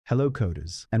Hello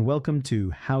coders, and welcome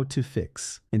to How to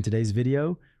Fix. In today's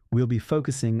video, we'll be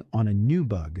focusing on a new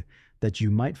bug that you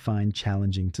might find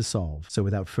challenging to solve. So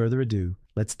without further ado,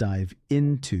 let's dive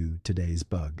into today's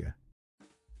bug.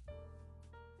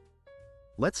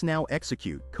 Let's now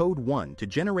execute code 1 to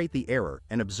generate the error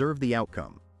and observe the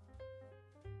outcome.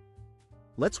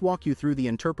 Let's walk you through the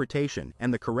interpretation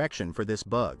and the correction for this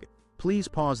bug. Please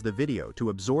pause the video to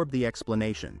absorb the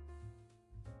explanation.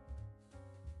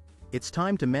 It's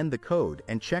time to mend the code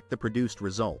and check the produced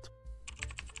result.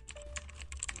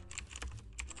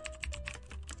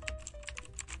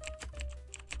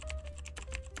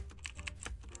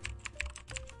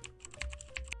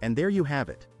 And there you have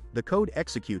it. The code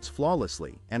executes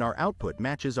flawlessly and our output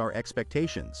matches our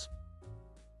expectations.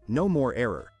 No more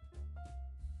error.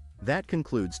 That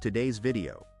concludes today's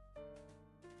video.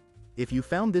 If you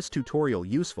found this tutorial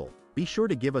useful, be sure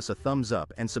to give us a thumbs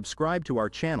up and subscribe to our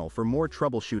channel for more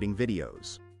troubleshooting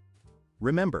videos.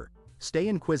 Remember, stay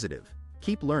inquisitive,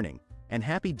 keep learning, and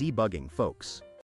happy debugging, folks.